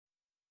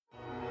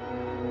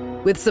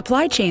With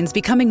supply chains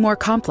becoming more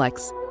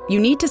complex, you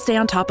need to stay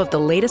on top of the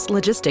latest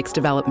logistics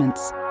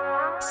developments.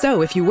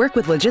 So if you work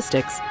with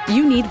logistics,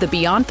 you need the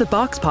Beyond the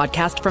Box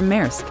podcast from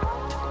Maersk.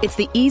 It's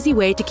the easy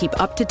way to keep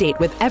up to date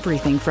with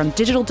everything from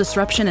digital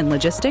disruption in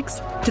logistics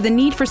to the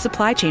need for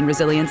supply chain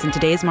resilience in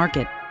today's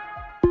market.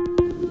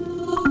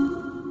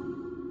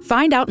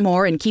 Find out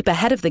more and keep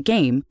ahead of the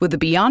game with the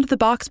Beyond the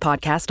Box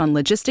podcast on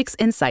logistics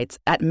insights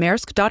at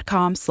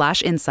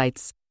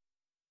maersk.com/insights.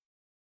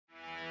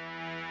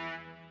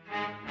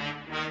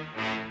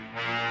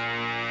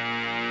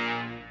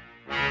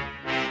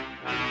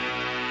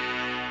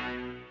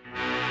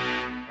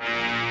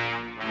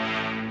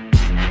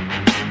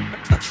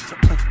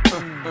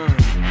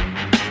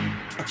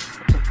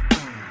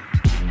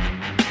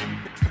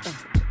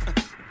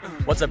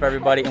 What's up,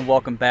 everybody, and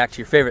welcome back to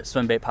your favorite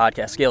swim bait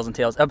podcast, Scales and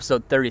Tails,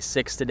 episode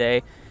 36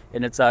 today,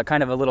 and it's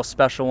kind of a little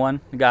special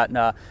one. We got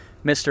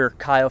Mr.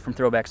 Kyle from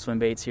Throwback Swim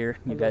Baits here.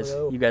 You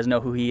guys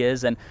know who he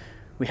is, and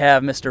we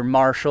have Mr.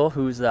 Marshall,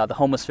 who's the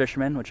homeless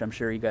fisherman, which I'm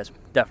sure you guys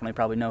definitely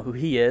probably know who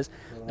he is.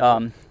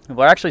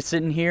 We're actually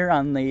sitting here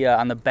on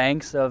the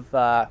banks of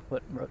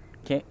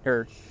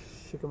Chickamauga.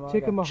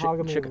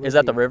 Is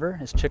that the river?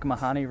 Is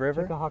Chickamauga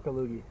River?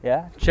 Chickamauga.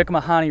 Yeah,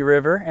 Chickamauga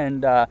River,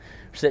 and we're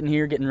sitting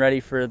here getting ready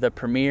for the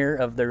premiere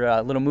of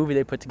their little movie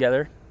they put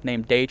together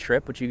named Day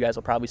Trip, which you guys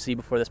will probably see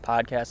before this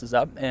podcast is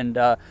up. And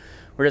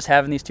we're just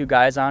having these two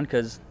guys on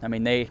because, I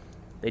mean, they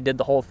did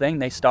the whole thing.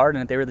 They starred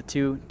in it. They were the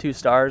two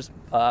stars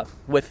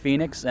with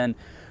Phoenix, and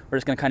we're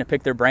just going to kind of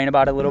pick their brain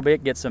about it a little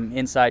bit, get some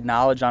inside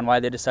knowledge on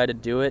why they decided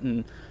to do it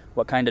and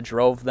what kind of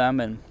drove them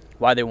and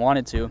why they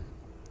wanted to.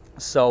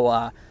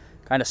 So,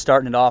 kind of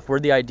starting it off,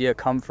 where'd the idea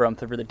come from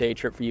for the day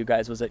trip for you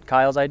guys? Was it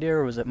Kyle's idea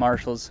or was it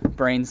Marshall's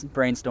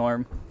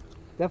brainstorm?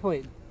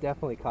 Definitely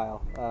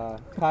Kyle.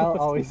 Kyle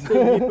always.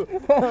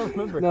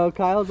 No,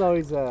 Kyle's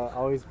always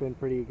been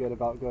pretty good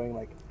about going,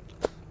 like,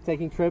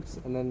 taking trips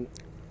and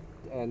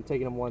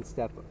taking them one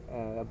step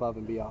above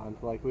and beyond.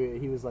 Like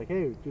he was like,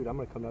 hey, dude, I'm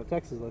gonna come down to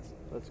Texas.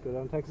 Let's go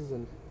down to Texas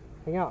and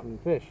hang out and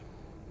fish.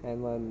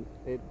 And then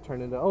it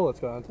turned into, let's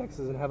go down to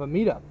Texas and have a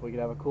meetup. We could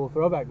have a cool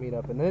throwback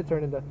meetup. And then it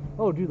turned into,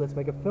 dude, let's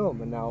make a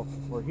film. And now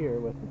we're here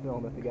with the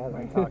film at the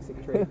gathering. My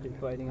toxic trait is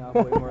biting off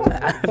way more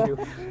than I do.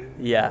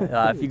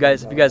 Yeah, if you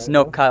guys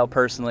know Kyle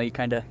personally, you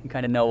kind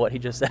of know what he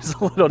just said is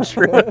a little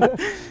true.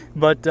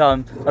 But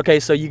okay,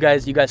 so you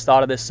guys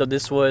thought of this. So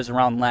this was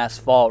around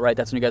last fall, right?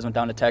 That's when you guys went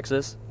down to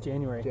Texas.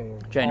 January.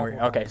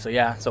 Okay,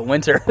 so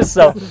winter.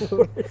 So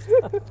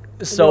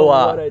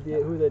what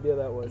idea? Whose idea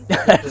that was?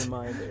 That was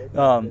mine.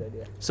 Good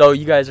idea. So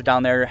you guys are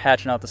down there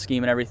hatching out the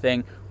scheme and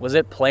everything. Was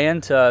it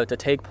planned to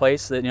take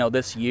place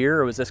this year,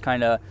 or was this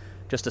kind of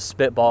just a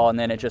spitball and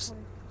then it just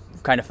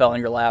kind of fell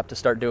in your lap to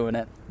start doing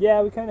it?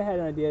 Yeah, we kind of had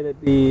an idea that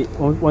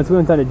once we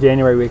went down to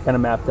January, we kind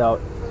of mapped out,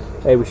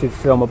 hey, we should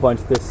film a bunch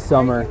this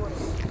summer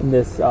and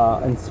this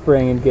in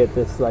spring and get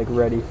this like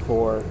ready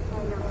for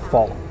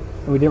fall.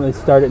 And we didn't really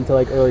start it until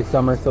like early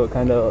summer, so it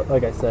kind of,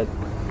 like I said,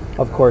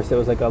 of course it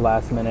was like a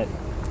last minute,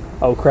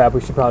 oh crap, we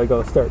should probably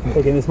go start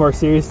taking this more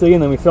seriously.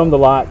 And then we filmed a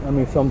lot, and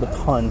we filmed a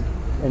ton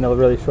in a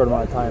really short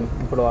amount of time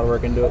and put a lot of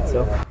work into it.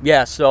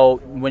 So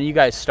when you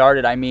guys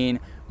started, I mean,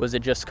 was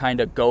it just kind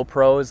of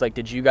GoPros? Like,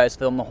 did you guys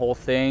film the whole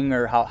thing,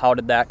 or how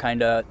did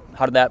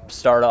that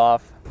start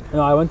off?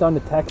 I went down to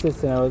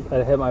Texas, and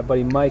I hit my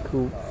buddy Mike,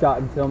 who shot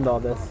and filmed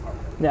all this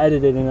and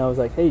edited, and I was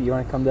like, hey, you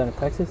want to come down to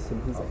Texas?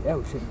 And he's like, yeah,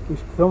 we should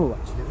film a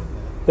bunch.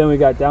 Then we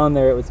got down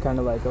there, it was kind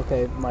of like,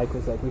 okay, Mike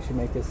was like, we should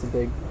make this a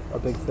big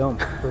film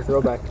for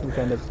Throwback and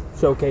kind of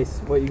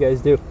showcase what you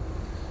guys do.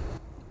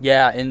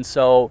 Yeah, and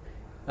so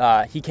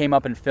he came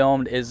up and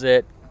filmed. Was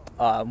it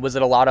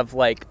a lot of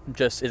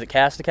is it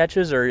cast to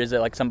catches, or is it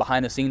like some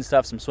behind the scenes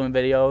stuff, some swim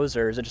videos,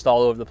 or is it just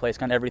all over the place,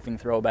 kind of everything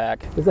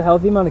Throwback? There's a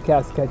healthy amount of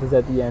cast to catches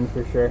at the end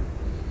for sure,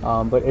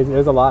 but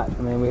there's a lot.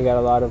 I mean, we got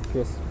a lot of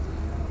just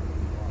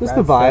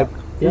the vibe.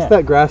 Just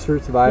that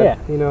grassroots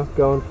vibe,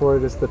 going for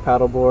it, just the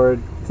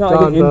paddleboard. It's not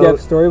like an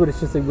in-depth story, but it's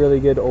just a really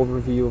good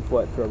overview of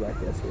what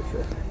Throwback is for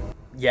sure.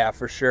 Yeah,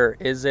 for sure.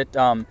 Is it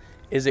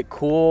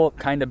cool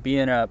kind of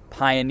being a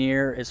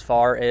pioneer as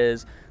far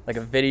as like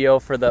a video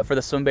for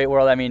the swim bait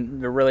world? I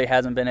mean, there really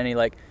hasn't been any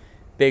like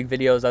big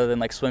videos other than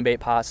like Swim Bait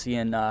Posse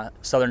and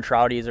Southern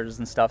Trout Easers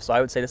and stuff. So I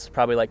would say this is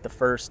probably like the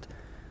first,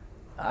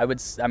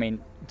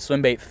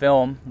 swim bait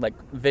film, like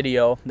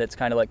video that's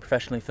kind of like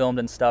professionally filmed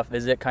and stuff.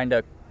 Is it kind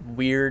of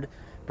weird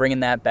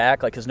bringing that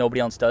back, like, because nobody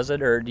else does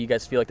it, or do you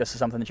guys feel like this is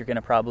something that you're going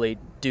to probably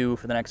do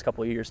for the next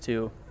couple of years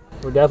too?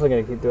 We're definitely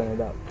going to keep doing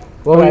it up.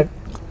 Go ahead.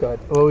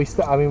 Well, we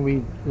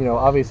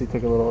obviously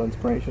took a little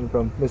inspiration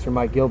from Mr.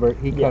 Mike Gilbert.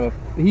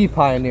 He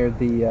pioneered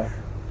the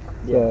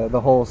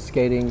whole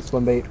skating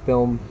swim bait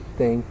film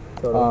thing.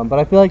 Totally. But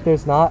I feel like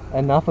there's not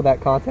enough of that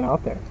content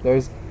out there.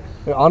 There's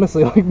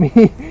honestly, like me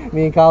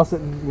and Kyle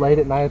sitting late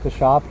at night at the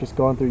shop, just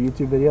going through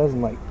YouTube videos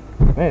and like,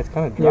 man, it's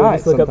kind of dry. Yeah,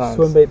 just look up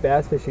swim bait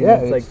bass fishing. Yeah,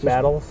 it's like just,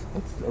 battles.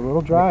 It's a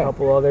little dry. And a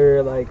couple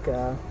other like,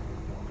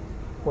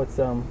 what's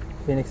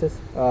Phoenix's?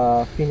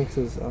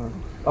 Phoenix's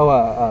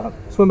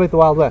Swim Bait the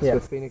Wild West Yeah.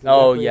 with Phoenix.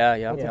 Oh, Exactly. yeah,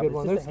 yeah. That's a Yeah, good but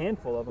one. it's just There's a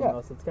handful of them, yeah.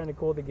 though, so it's kind of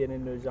cool to get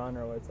into a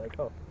genre where it's like,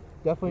 oh,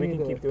 definitely we need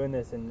can to keep doing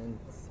this and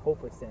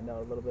hopefully stand out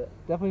a little bit.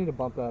 definitely need to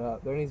bump that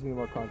up. There needs to be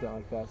more content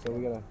like that, so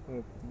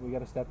we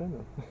gotta step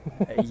in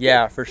then.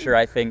 Yeah, for sure.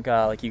 I think,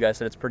 like you guys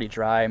said, it's pretty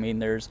dry. I mean,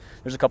 there's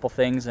a couple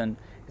things, and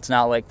it's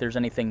not like there's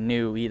anything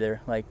new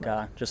either. Like,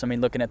 just, I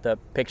mean, looking at the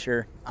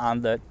picture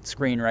on the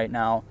screen right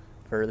now,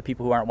 for the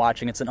people who aren't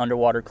watching, it's an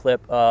underwater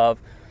clip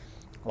of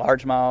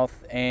largemouth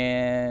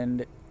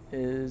and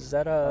is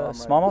that a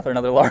smallmouth or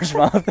another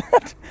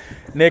largemouth?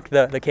 Nick,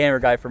 the camera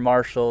guy for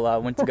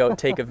Marshall, went to go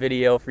take a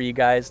video for you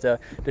guys to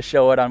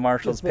show it on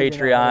Marshall's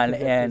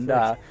Patreon,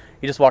 and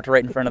he just walked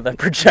right in front of the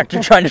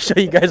projector trying to show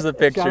you guys the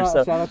picture.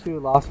 Shout out to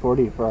Lost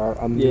 40 for our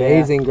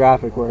amazing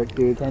graphic work,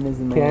 dude. Ken is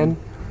the man. Ken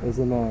is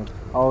the man.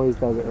 Always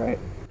does it right.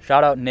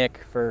 Shout out Nick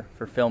for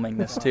filming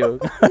this too,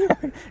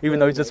 even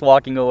though he's just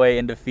walking away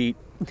in defeat.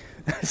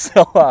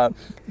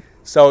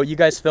 So you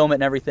guys film it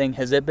and everything.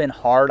 Has it been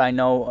hard? I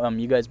know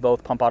you guys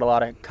both pump out a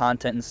lot of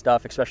content and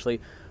stuff, especially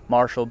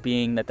Marshall,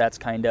 being that's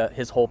kind of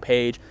his whole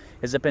page.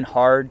 Has it been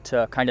hard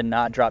to kind of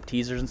not drop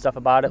teasers and stuff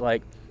about it?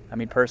 Like, I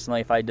mean, personally,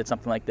 if I did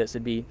something like this,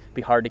 it'd be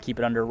hard to keep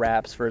it under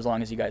wraps for as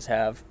long as you guys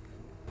have.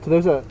 So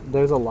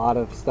there's a lot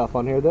of stuff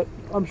on here that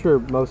I'm sure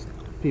most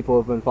people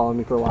who have been following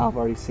me for a while have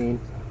already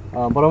seen.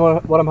 But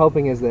what I'm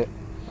hoping is that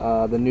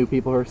the new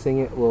people who are seeing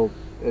it will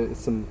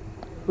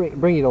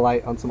bring you to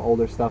light on some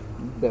older stuff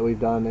that we've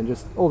done, and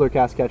just older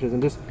cast catches,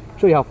 and just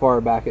show you how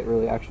far back it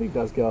really actually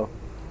does go.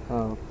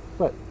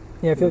 But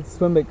yeah, I feel like the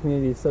swim bait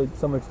community is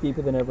so much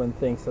deeper than everyone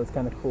thinks, so it's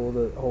kind of cool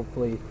to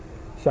hopefully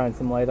shine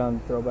some light on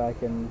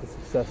Throwback and the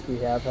success we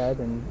have had,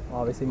 and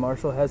obviously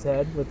Marshall has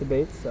had with the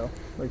baits, so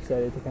we're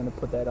excited to kind of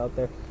put that out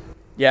there.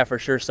 Yeah, for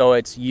sure. So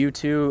it's you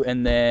two,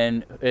 and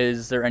then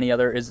is there any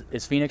other? Is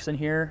Phoenix in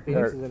here?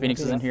 Phoenix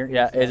is in here. here.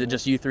 Yeah. Phoenix Is it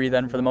just you three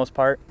then for the most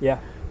part? Yeah,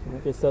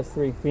 just us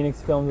three.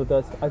 Phoenix filmed with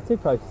us, I'd say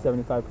probably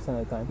 75% of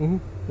the time. Mm-hmm.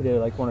 We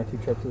did like 1 or 2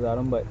 trips without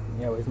him, but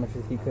yeah, as much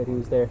as he could, he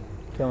was there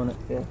killing it.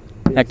 Yeah.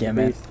 Heck yeah,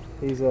 man.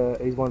 He's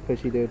one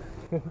fishy dude.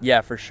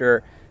 Yeah, for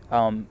sure.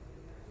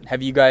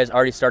 Have you guys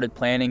already started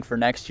planning for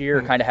next year,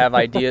 or kind of have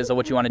ideas of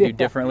what you want to do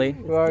differently?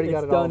 We already got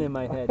It's it done all in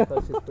my head.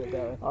 Let's just put it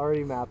that way.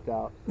 already mapped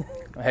out.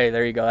 Hey,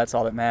 there you go. That's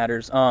all that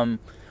matters.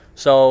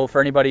 So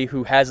for anybody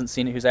who hasn't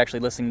seen it, who's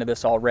actually listening to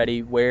this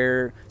already,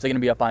 where is it going to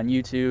be up on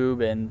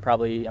YouTube and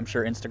probably, I'm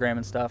sure, Instagram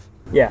and stuff?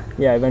 Yeah,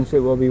 eventually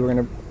it will be. We're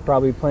going to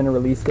probably plan a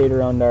release date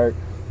around our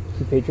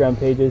 2 Patreon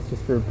pages,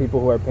 just for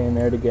people who are paying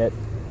there to get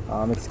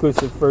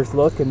exclusive first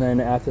look, and then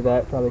after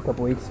that, probably a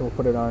couple weeks, we'll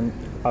put it on.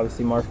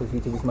 Obviously, Marshall's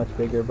YouTube is much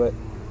bigger, but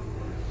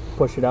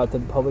push it out to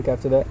the public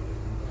after that.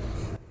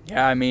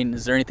 Yeah, I mean,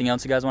 is there anything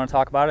else you guys want to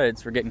talk about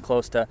it? We're getting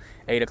close to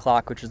 8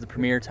 o'clock, which is the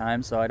premiere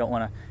time, so I don't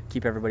want to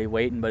keep everybody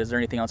waiting, but is there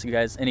anything else you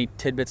guys, any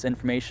tidbits,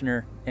 information,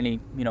 or any,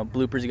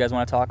 bloopers you guys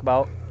want to talk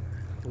about?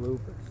 Bloopers.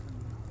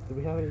 Do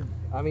we have any?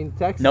 I mean,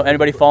 Texas. No,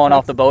 anybody falling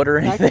off the boat or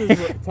anything?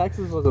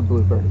 Texas was a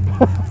blooper.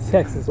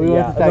 Texas, We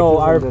went to Texas No,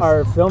 and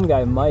our film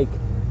guy, Mike,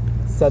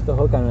 set the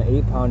hook on an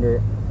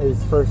 8-pounder.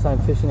 His first time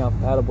fishing off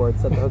the paddleboard,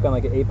 set the hook on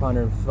like an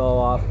 8-pounder and fell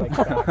off like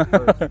back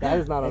first. That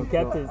is not on And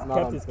kept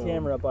film. his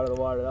camera up out of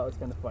the water. That was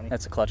kind of funny.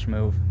 That's a clutch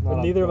move. Not But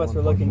on neither of film, us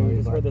were looking. We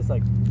just heard unfortunately, this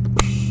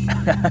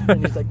like,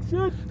 and he's like,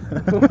 shit.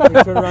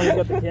 He turned around and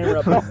got the camera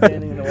up and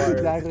standing in the but water.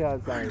 exactly how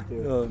it sounded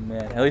too. Oh,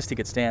 man. At least he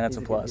could stand. That's a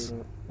Easy plus.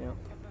 competing. Yeah,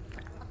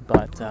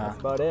 But, that's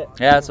about it.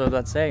 yeah, that's what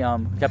I'd say.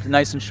 Kept it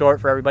nice and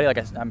short for everybody. Like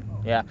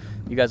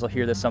you guys will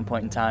hear this some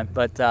point in time.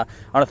 But I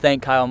want to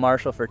thank Kyle and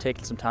Marshall for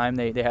taking some time.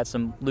 They had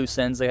some loose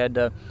ends they had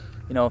to,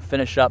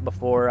 finish up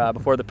before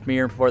the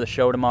premiere, before the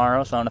show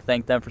tomorrow. So I want to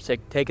thank them for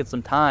taking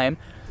some time.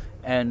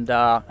 And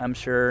I'm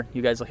sure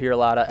you guys will hear a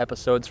lot of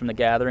episodes from The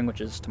Gathering,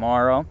 which is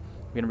tomorrow.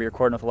 We're going to be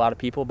recording with a lot of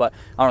people. But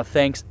I want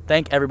to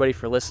thank everybody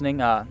for listening.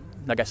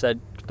 Like I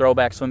said,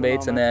 Throwback swim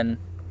baits, and then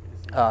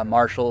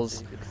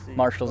Marshall's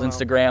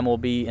Instagram will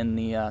be in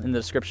the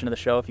description of the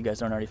show if you guys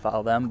don't already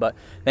follow them. But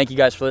thank you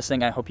guys for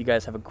listening. I hope you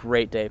guys have a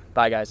great day.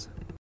 Bye, guys.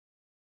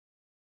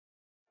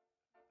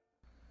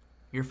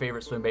 Your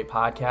favorite swim bait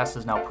podcast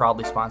is now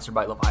proudly sponsored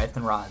by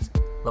Leviathan Rods.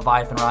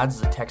 Leviathan Rods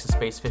is a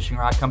Texas-based fishing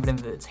rod company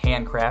that's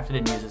handcrafted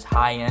and uses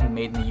high-end,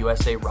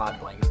 made-in-the-USA rod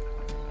blanks.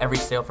 Every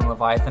sale from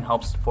Leviathan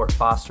helps support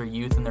foster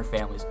youth and their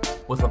families.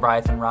 With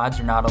Leviathan Rods,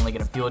 you're not only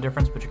going to feel a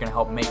difference, but you're going to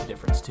help make a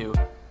difference too.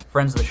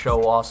 Friends of the show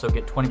will also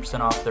get 20%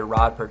 off their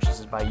rod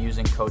purchases by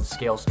using code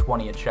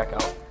SCALES20 at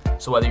checkout.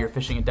 So whether you're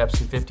fishing a depth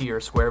 250 or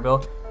a square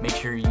bill, make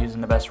sure you're using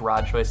the best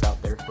rod choice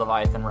out there,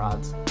 Leviathan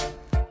Rods.